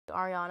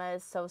Ariana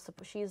is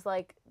she's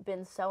like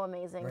been so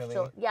amazing. Really?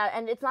 Yeah,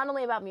 and it's not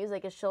only about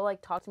music, it's she'll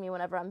like talk to me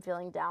whenever I'm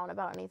feeling down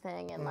about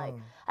anything, and like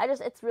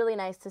it's really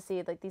nice to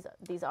see like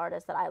these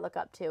artists that I look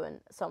up to in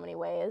so many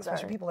ways.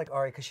 Especially people like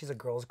Ari, because she's a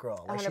girl's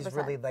girl. Like 100%. she's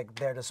really like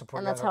there to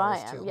support And that's younger how I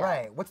artists am, too. yeah.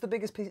 Right. What's the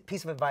biggest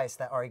piece of advice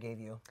that Ari gave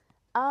you?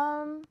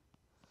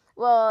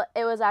 Well,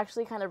 it was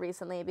actually kind of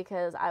recently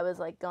because I was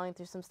like going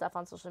through some stuff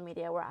on social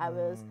media where I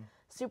was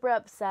super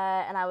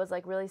upset and I was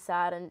like really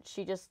sad, and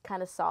she just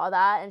kind of saw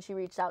that and she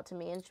reached out to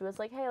me and she was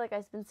like, hey, like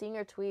I've been seeing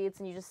your tweets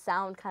and you just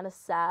sound kind of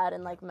sad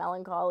and like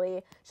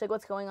melancholy. She's like,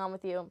 what's going on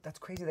with you? That's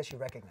crazy that she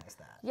recognized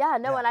that. Yeah,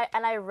 no, and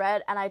I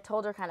read and I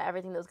told her kind of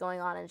everything that was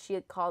going on, and she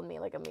had called me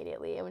like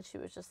immediately, and when she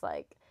was just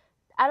like,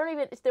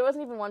 there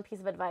wasn't even one piece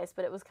of advice,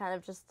 but it was kind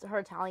of just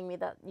her telling me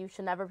that you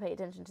should never pay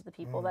attention to the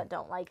people that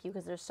don't like you,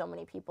 because there's so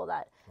many people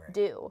that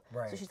do.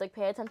 Right. So she's like,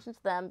 pay attention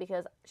to them,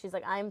 because she's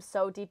like, I'm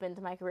so deep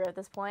into my career at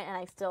this point and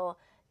I still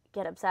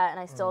get upset and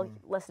I still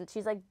listen.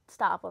 She's like,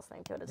 stop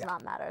listening to it. It does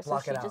not matter.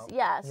 Block so it she just,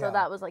 out. so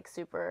that was like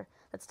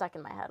that stuck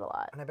in my head a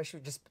lot. And I bet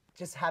you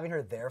just having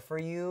her there for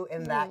you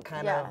in that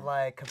kind of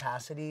like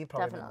capacity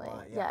probably meant a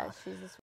lot. Definitely. Yeah, she's